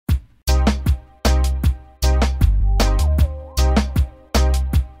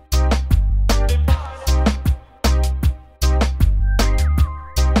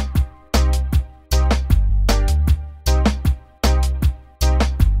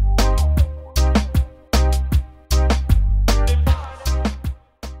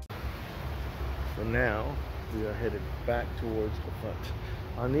now we are headed back towards the front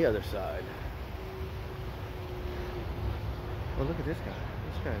on the other side. Oh, look at this guy.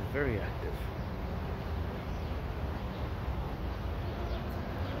 This guy is very active.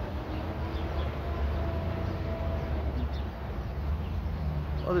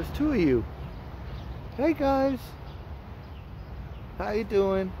 Oh, there's two of you. Hey guys. How you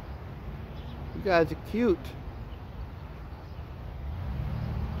doing? You guys are cute.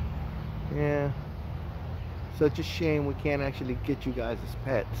 Yeah. Such a shame we can't actually get you guys as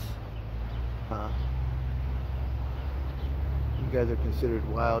pets. Huh? You guys are considered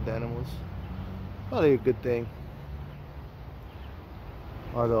wild animals. Probably a good thing.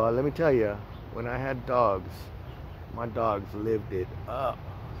 Although, let me tell you, when I had dogs, my dogs lived it up.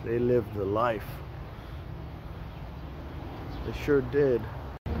 They lived the life. They sure did.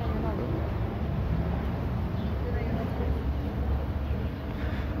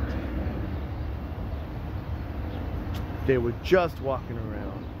 They were just walking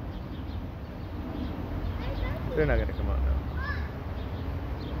around. They're not gonna come out now.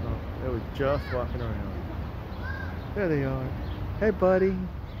 No, they were just walking around. There they are. Hey buddy.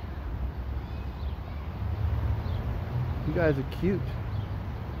 You guys are cute.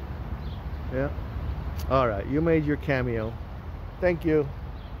 Yeah. Alright, you made your cameo. Thank you.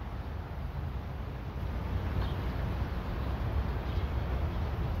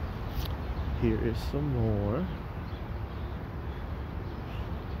 Here is some more.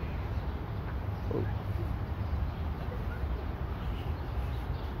 Oh.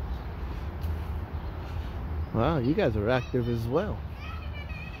 Wow, you guys are active as well.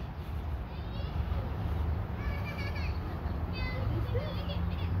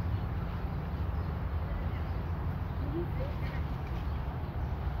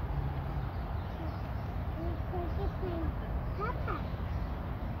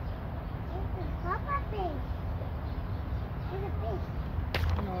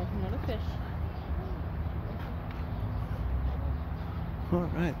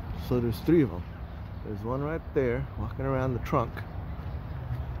 Alright, so there's three of them. There's one right there walking around the trunk.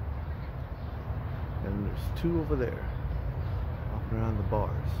 And there's two over there walking around the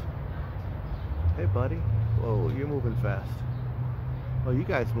bars. Hey buddy. Whoa, you're moving fast. Oh, you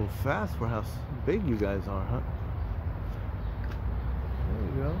guys move fast for how big you guys are, huh? There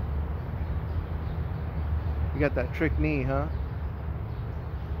you go. You got that trick knee, huh?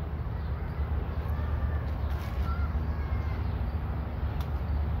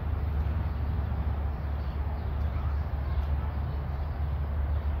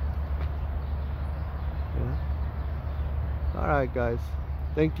 Alright guys,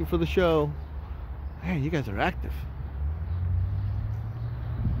 thank you for the show. Hey, you guys are active.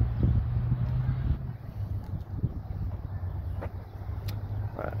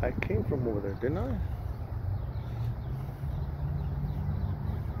 I came from over there, didn't I?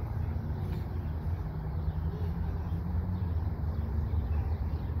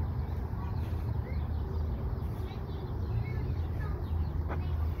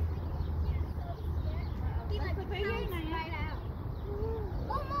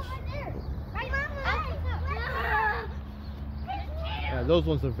 Yeah, those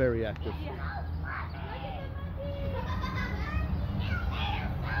ones are very active.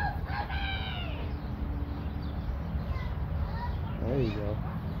 There you go.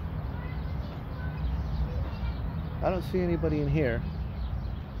 I don't see anybody in here.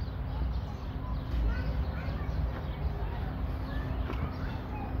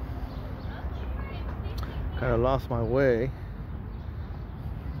 Kind of lost my way.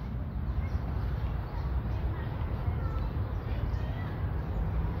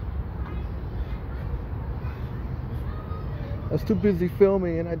 I was too busy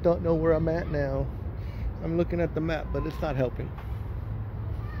filming and I don't know where I'm at now. I'm looking at the map, but it's not helping.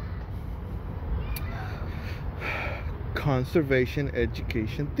 Conservation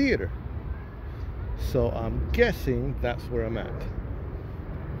Education Theater. So I'm guessing that's where I'm at.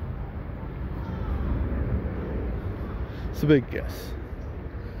 It's a big guess.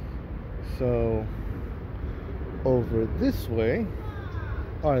 So over this way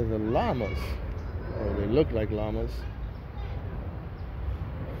are the llamas. Or they look like llamas.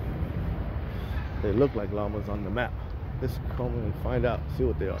 They look like llamas on the map. Let's come and find out, see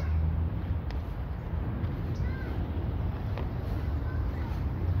what they are.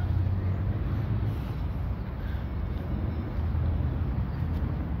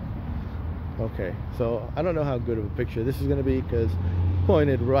 Okay, so I don't know how good of a picture this is going to be because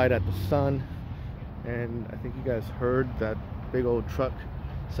pointed right at the sun, and I think you guys heard that big old truck,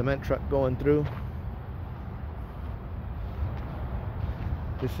 cement truck going through.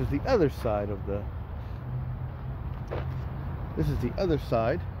 This is the other side of the This is the other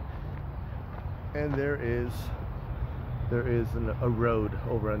side, and there is a road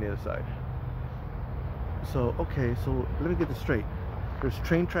over on the other side. So okay, so let me get this straight. There's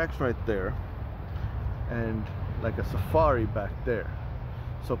train tracks right there, and like a safari back there.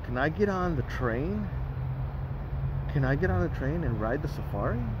 So can I get on the train? Can I get on the train and ride the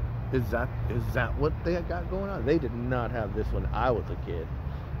safari? Is that what they got going on? They did not have this when I was a kid.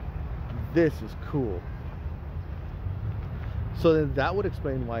 This is cool. So then that would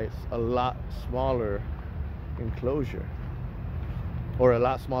explain why it's a lot smaller enclosure, or a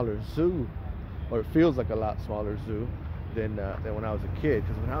lot smaller zoo, or it feels like a lot smaller zoo than when I was a kid.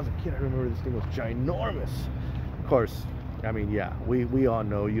 Because when I was a kid, I remember this thing was ginormous. Of course, I mean, yeah, we all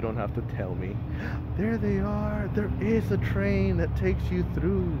know, you don't have to tell me. There they are. There is a train that takes you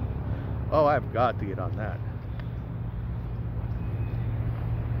through. Oh, I've got to get on that.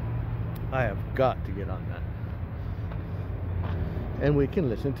 I have got to get on that. And we can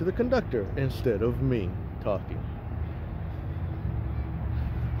listen to the conductor instead of me talking.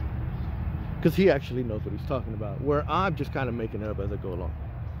 Because he actually knows what he's talking about, where I'm just kind of making it up as I go along.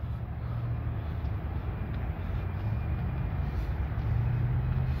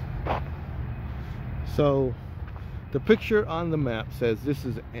 So the picture on the map says this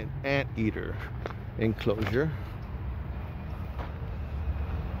is an anteater enclosure.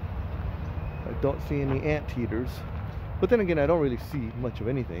 I don't see any anteaters, but then again, I don't really see much of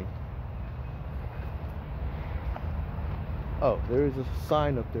anything. Oh, there is a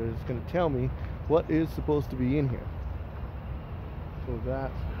sign up there that's going to tell me what is supposed to be in here. So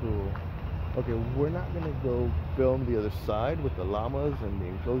that's cool. Okay, we're not going to go film the other side with the llamas and the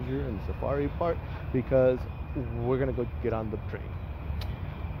enclosure and the safari part, because we're going to go get on the train.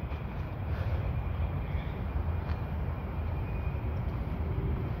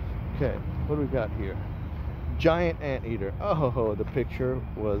 Okay, what do we got here? Giant anteater. Oh, the picture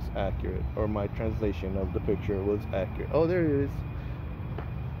was accurate, or my translation of the picture was accurate. Oh, there it is.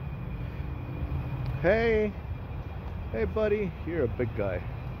 Hey, hey buddy, you're a big guy.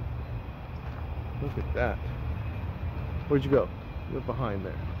 Look at that. Where'd you go? You're behind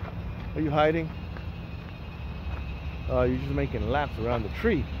there. Are you hiding? You're just making laps around the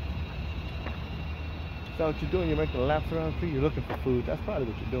tree. Is that what you're doing? You're making laps around the tree? You're looking for food. That's probably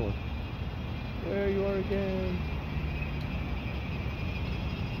what you're doing. There you are again.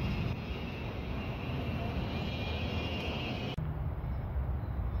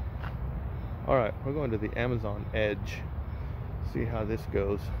 Alright, we're going to the Amazon edge. See how this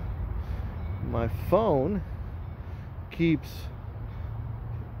goes. My phone keeps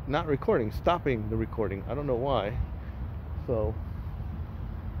not recording, stopping the recording. I don't know why. So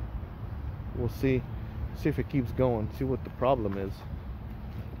we'll see if it keeps going, see what the problem is.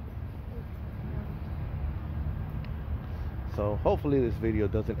 So hopefully this video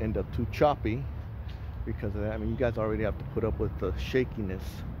doesn't end up too choppy because of that. I mean, you guys already have to put up with the shakiness.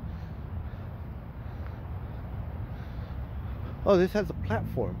 Oh, this has a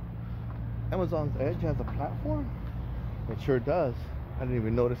platform. Amazon's Edge has a platform? It sure does. I didn't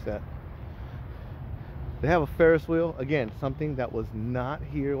even notice that. They have a Ferris wheel. Again, something that was not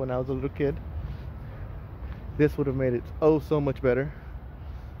here when I was a little kid. This would have made it oh so much better.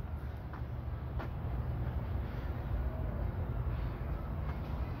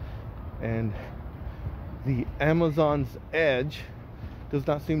 And the Amazon's Edge does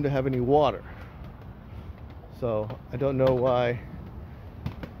not seem to have any water. So I don't know why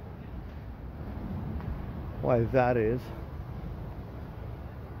that is.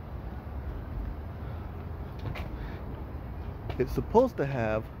 It's supposed to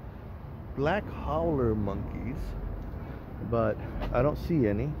have black howler monkeys, but I don't see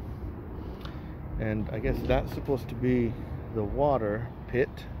any. And I guess that's supposed to be the water pit,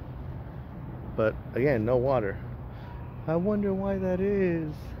 but again, no water. I wonder why that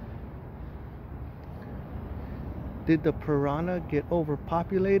is. Did the piranha get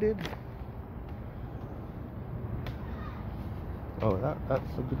overpopulated? Oh,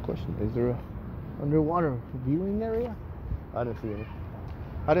 that's a good question. Is there a underwater viewing area? I didn't see any.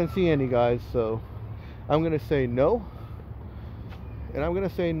 I didn't see any, guys, so I'm gonna say no. And I'm gonna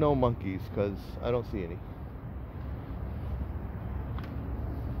say no monkeys, because I don't see any.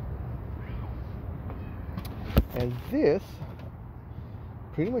 And this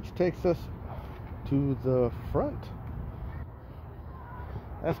pretty much takes us to the front.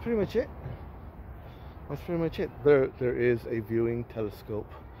 That's pretty much it. That's pretty much it. There is a viewing telescope.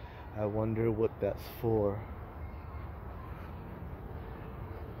 I wonder what that's for.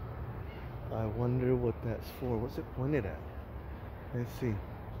 I wonder what that's for. What's it pointed at? Let's see.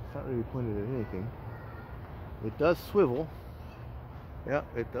 It's not really pointed at anything. It does swivel. Yeah,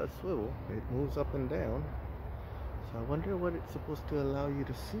 it does swivel. It moves up and down. So I wonder what it's supposed to allow you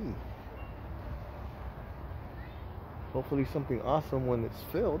to see. Hopefully something awesome when it's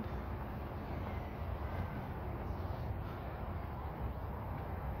filled.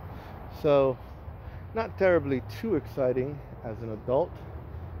 So, not terribly too exciting as an adult,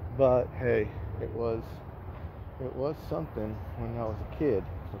 but hey, it was something when I was a kid,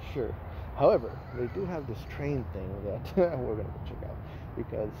 for sure. However, they do have this train thing that we're gonna go check out,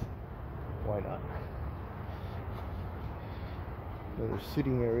 because why not? Another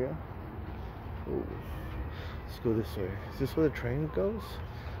sitting area. Ooh. Let's go this way. Is this where the train goes?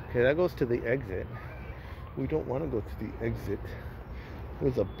 Okay, that goes to the exit. We don't want to go to the exit.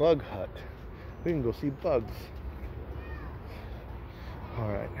 There's a bug hut. We can go see bugs.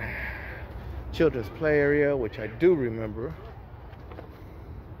 Alright. Children's play area, which I do remember.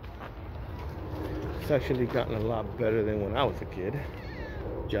 It's actually gotten a lot better than when I was a kid.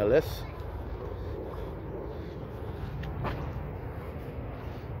 Jealous.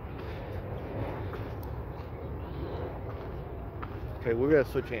 Okay, we're gonna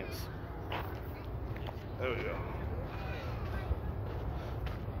switch hands. There we go.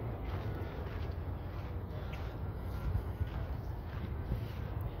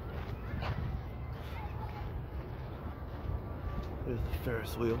 There's the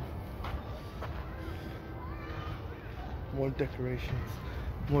Ferris wheel. More decorations,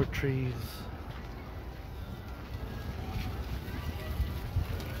 more trees.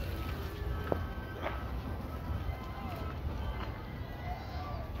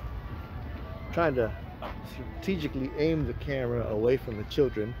 Trying to strategically aim the camera away from the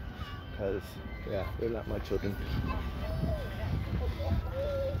children, because yeah, they're not my children.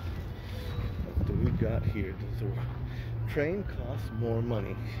 What do we got here? Does the train cost more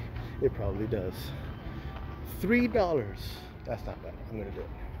money? It probably does. $3. That's not bad. I'm gonna do it.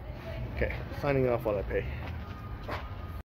 Okay, signing off while I pay.